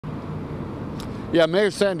Yeah,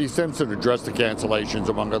 Mayor Sandy Stimpson addressed the cancellations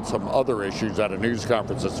among some other issues at a news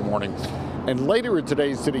conference this morning. And later in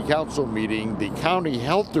today's city council meeting, the county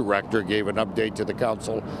health director gave an update to the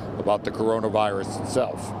council about the coronavirus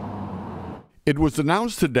itself. It was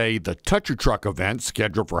announced today the Touch-A-Truck event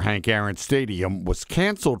scheduled for Hank Aaron Stadium was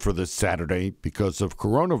canceled for this Saturday because of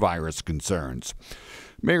coronavirus concerns.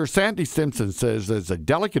 Mayor Sandy Stimpson says there's a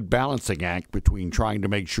delicate balancing act between trying to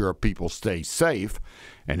make sure people stay safe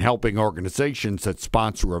and helping organizations that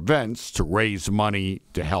sponsor events to raise money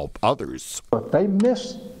to help others. But they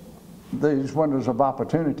missed these windows of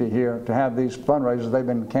opportunity here to have these fundraisers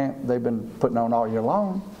they've been putting on all year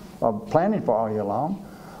long, or planning for all year long.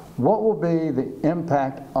 What will be the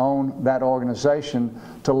impact on that organization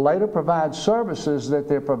to later provide services that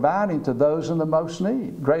they're providing to those in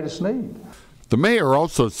the greatest need? The mayor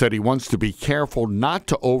also said he wants to be careful not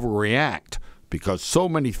to overreact because so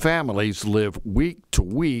many families live week to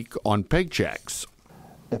week on paychecks.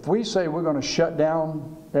 If we say we're going to shut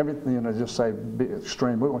down everything, just say be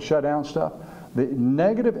extreme, we're going to shut down stuff, the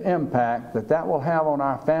negative impact that will have on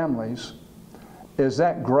our families, is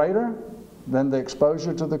that greater than the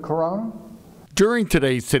exposure to the corona? During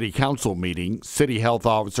today's city council meeting, City Health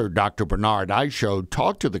Officer Dr. Bernard Aisho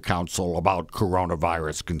talked to the council about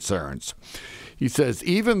coronavirus concerns. He says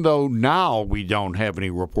even though now we don't have any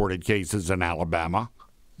reported cases in Alabama,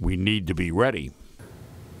 we need to be ready.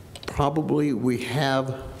 Probably we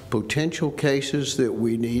have potential cases that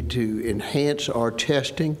we need to enhance our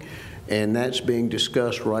testing, and that's being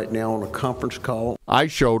discussed right now on a conference call.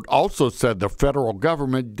 Aisho also said the federal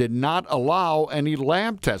government did not allow any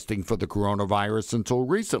lab testing for the coronavirus until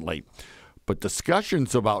recently, but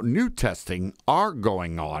discussions about new testing are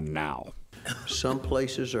going on now. Some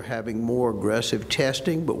places are having more aggressive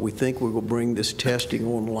testing, but we think we will bring this testing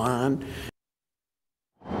online.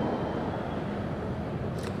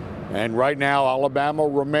 And right now, Alabama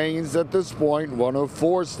remains at this point one of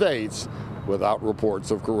 4 states without reports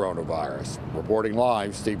of coronavirus. Reporting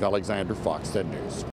live, Steve Alexander, Fox 10 News.